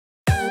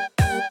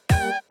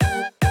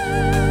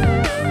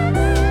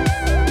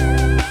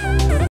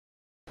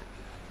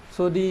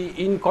So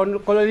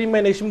colony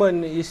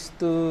management is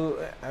to,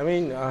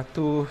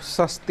 to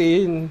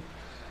sustain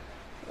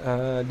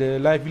the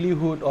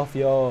livelihood of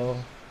your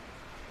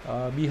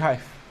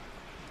beehive.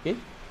 Okay.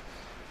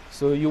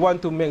 So you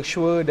want to make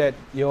sure that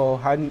your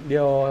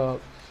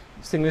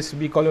stingless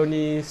bee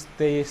colony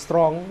stay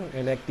strong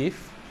and active.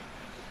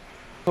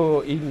 So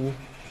in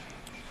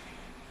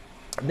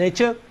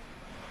nature,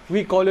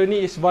 bee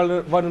colony is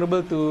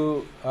vulnerable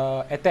to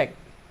attack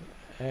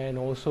and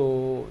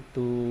also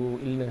to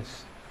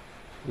illness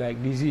like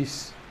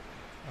disease.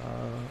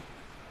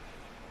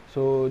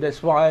 So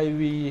that's why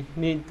we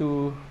need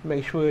to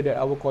make sure that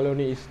our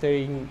colony is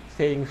staying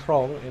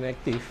strong and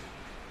active.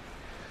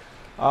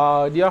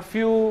 There are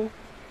few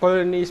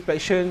colony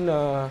inspection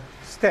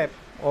step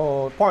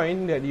or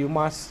point that you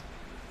must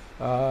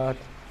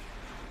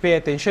pay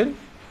attention.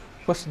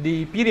 First,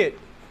 the period,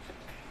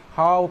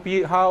 how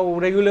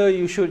regular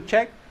you should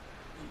check.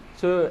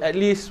 So at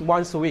least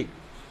once a week.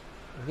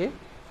 Okay.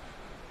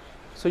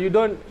 So you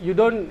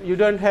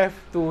don't have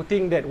to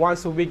think that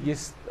once a week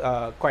is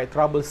quite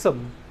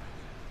troublesome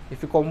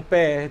if you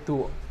compare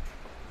to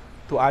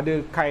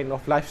other kind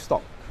of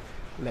livestock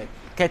like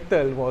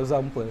cattle, for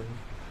example.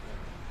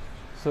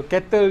 So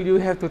cattle you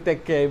have to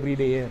take care every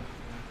day.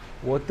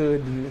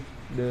 Water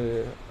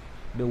the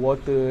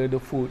water, the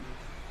food.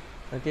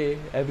 Okay,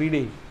 every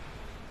day.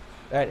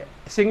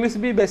 Stingless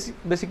bee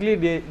basically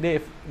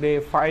they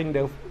find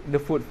the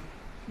food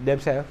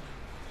themselves.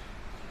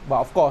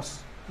 But of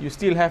course, you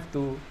still have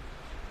to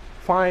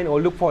find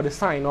or look for the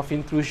sign of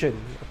intrusion.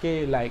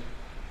 Okay, like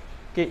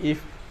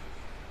if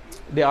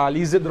there are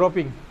lizard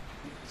dropping,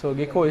 so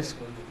gecko is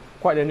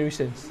quite a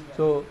nuisance.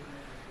 So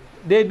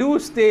they do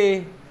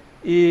stay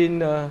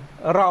in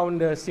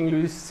around the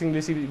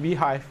stingless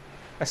beehive,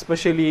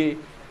 especially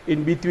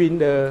in between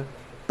the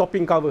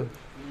topping cover.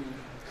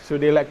 So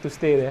they like to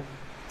stay there.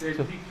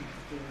 So,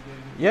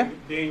 yeah,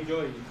 they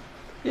enjoy it.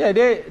 Yeah,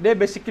 they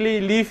basically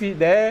live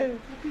there.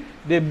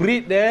 They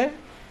breed there,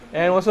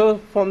 and also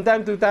from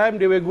time to time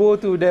they will go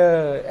to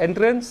the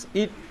entrance,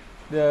 eat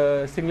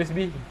the stingless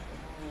bee.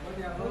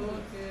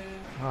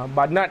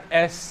 But not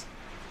as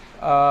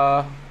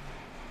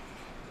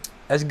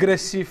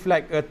aggressive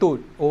like a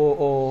toad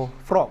or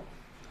frog.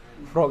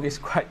 Frog is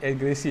quite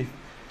aggressive,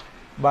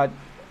 but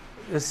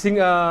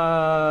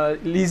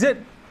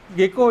lizard,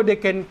 gecko, they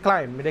can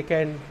climb. They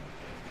can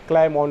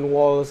climb on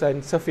walls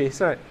and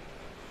surface, right?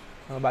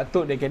 But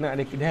toad they cannot.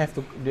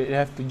 They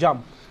have to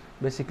jump,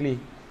 basically.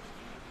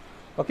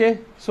 Okay,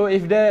 so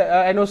if they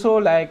and also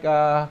like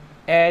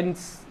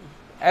ants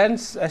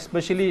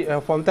especially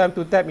from time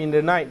to time in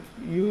the night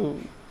you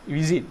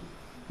visit,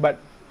 but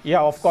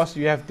yeah, of course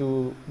you have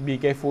to be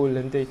careful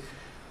and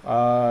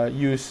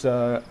use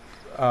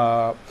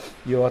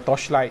your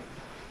torchlight,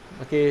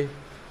 okay,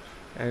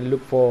 and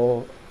look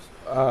for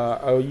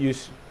or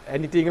use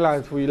anything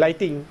like for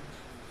lighting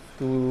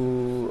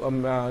to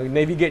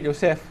navigate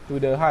yourself to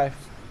the hive.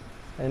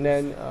 And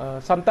then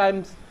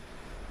sometimes,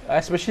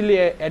 especially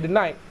at the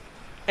night,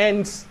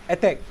 ants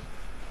attack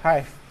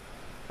hive.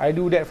 I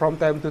do that from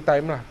time to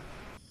time lah.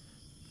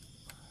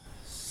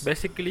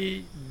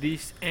 Basically,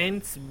 this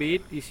ants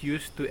bait is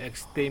used to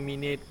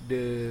exterminate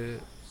the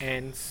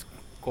ants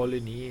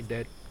colony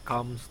that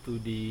comes to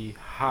the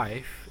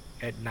hive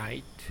at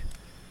night.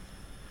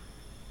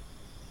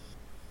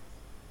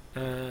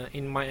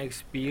 In my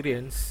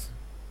experience,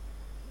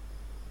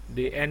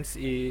 the ants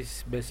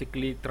is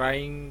basically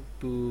trying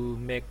to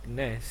make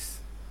nests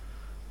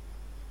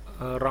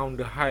around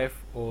the hive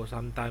or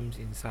sometimes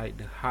inside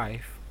the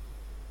hive,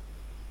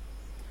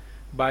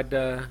 but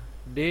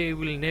they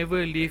will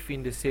never live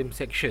in the same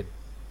section,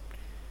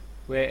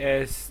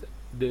 whereas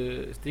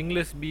the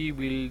stingless bee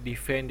will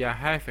defend their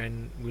hive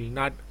and will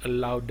not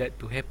allow that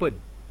to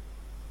happen.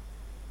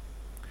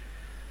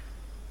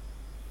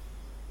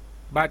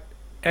 But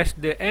as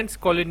the ants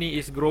colony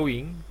is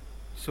growing,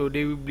 so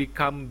they will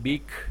become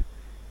big,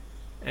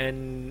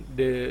 and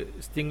the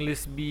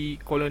stingless bee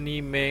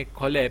colony may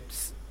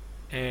collapse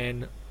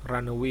and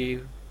run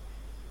away.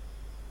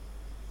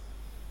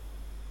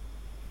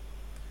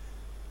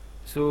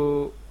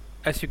 So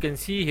as you can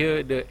see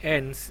here, the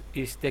ants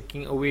is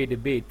taking away the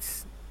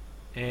baits,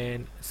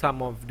 and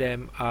some of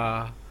them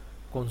are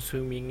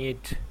consuming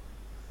it.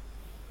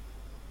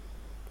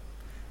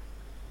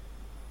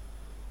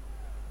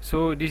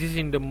 So this is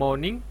in the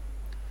morning.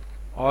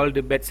 All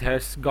the bats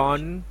has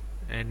gone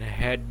and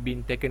had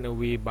been taken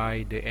away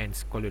by the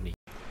ants colony.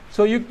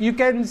 So you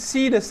can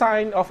see the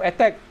sign of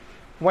attack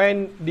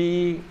when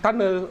the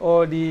tunnel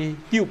or the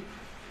tube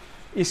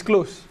is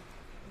closed.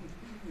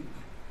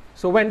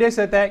 So when there's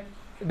attack,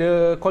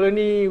 the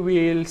colony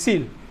will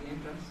seal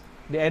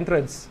the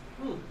entrance.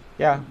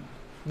 Yeah,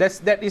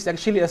 that is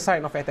actually a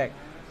sign of attack.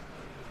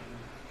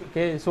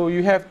 Okay, so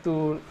you have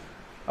to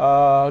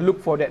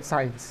look for that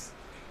signs.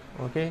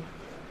 Okay,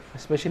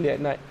 especially at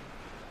night.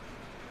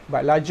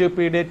 But larger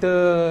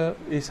predator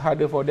is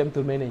harder for them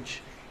to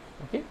manage.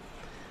 Okay,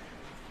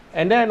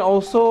 and then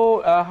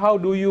also how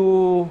do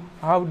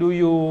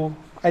you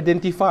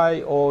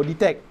identify or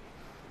detect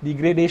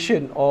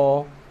degradation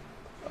or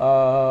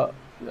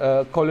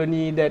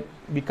colony that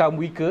become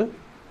weaker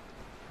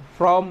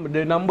from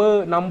the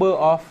number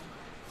of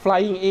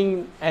flying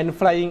in and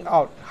flying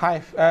out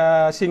hive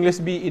stingless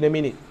bee in a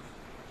minute.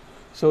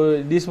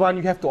 So this one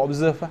you have to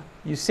observe.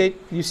 You sit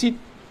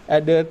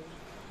at the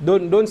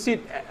don't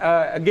sit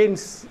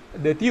against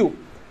the tube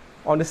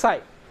on the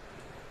side,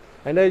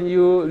 and then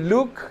you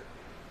look.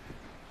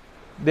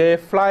 They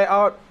fly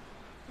out.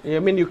 I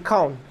mean, you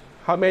count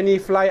how many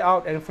fly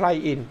out and fly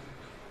in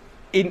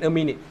a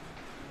minute.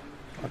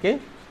 Okay,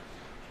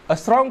 a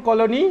strong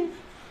colony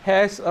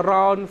has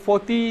around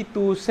 40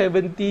 to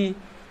 70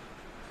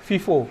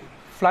 FIFO,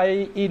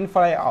 fly in,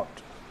 fly out.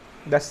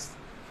 That's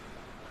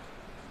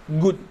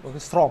good,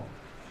 strong.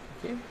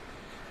 Okay,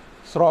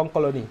 strong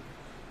colony.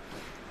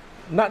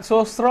 Not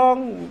so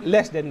strong,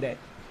 less than that.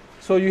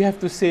 So you have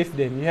to save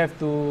them. You have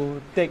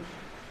to take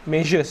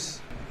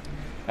measures.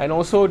 And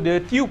also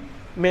the tube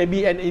may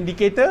be an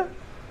indicator.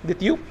 The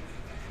tube,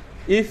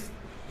 if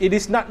it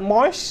is not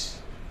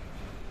moist,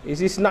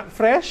 it is not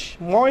fresh.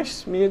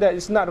 Moist meaning that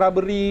it's not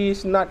rubbery,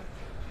 it's not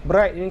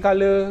bright in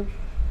color.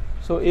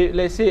 So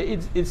let's say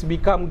it's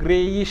become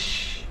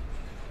grayish,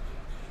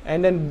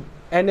 and then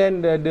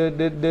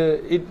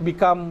it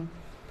become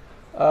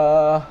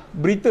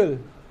brittle.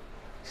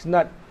 It's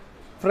not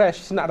fresh,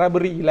 it's not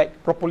rubbery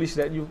like propolis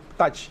that you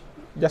touch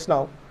just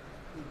now.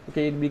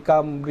 Okay, it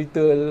become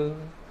brittle.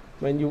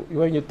 When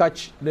you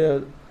touch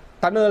the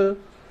tunnel,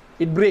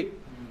 it break.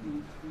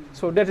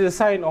 So that is a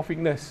sign of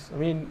weakness. I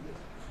mean,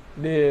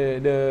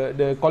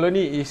 the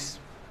colony is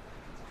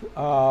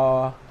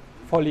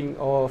falling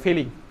or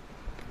failing.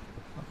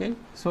 Okay,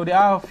 so there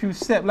are a few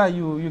steps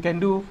you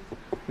can do,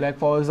 like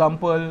for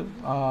example,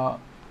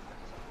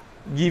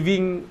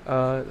 giving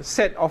a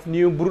set of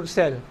new brood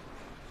cell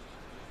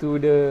to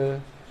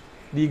the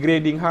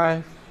degrading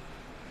hive,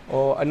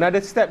 or another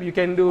step you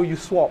can do, you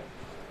swap.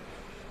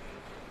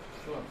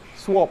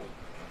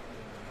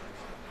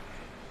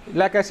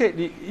 Like I said,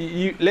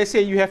 let's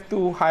say you have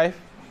 2 hive.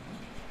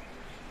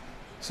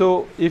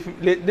 So if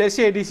let's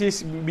say this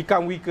is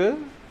become weaker,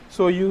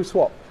 so you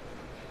swap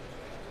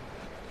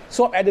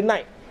at the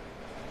night.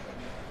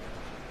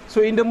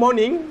 So in the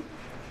morning,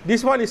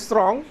 this one is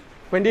strong.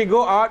 When they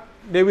go out,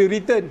 they will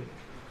return.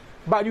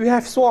 But you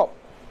have swap.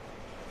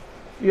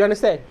 You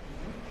understand?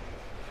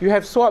 You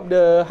have swapped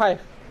the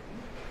hive.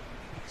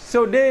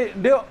 So they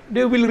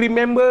will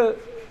remember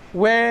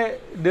where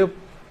the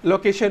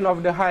location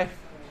of the hive,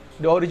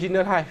 the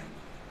original hive.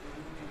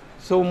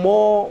 So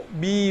more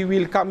bee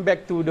will come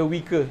back to the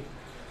weaker.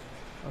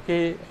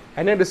 Okay,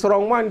 and then the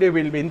strong one, they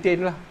will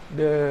maintain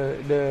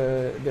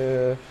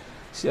the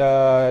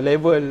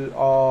level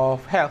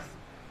of health.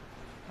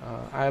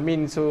 I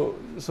mean,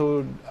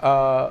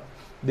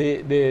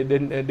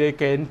 they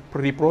can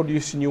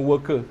reproduce new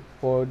worker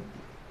for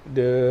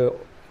the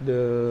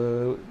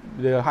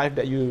hive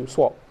that you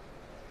swap.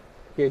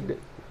 Okay,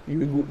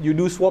 you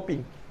do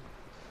swapping.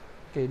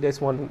 Okay,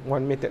 that's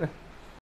one method.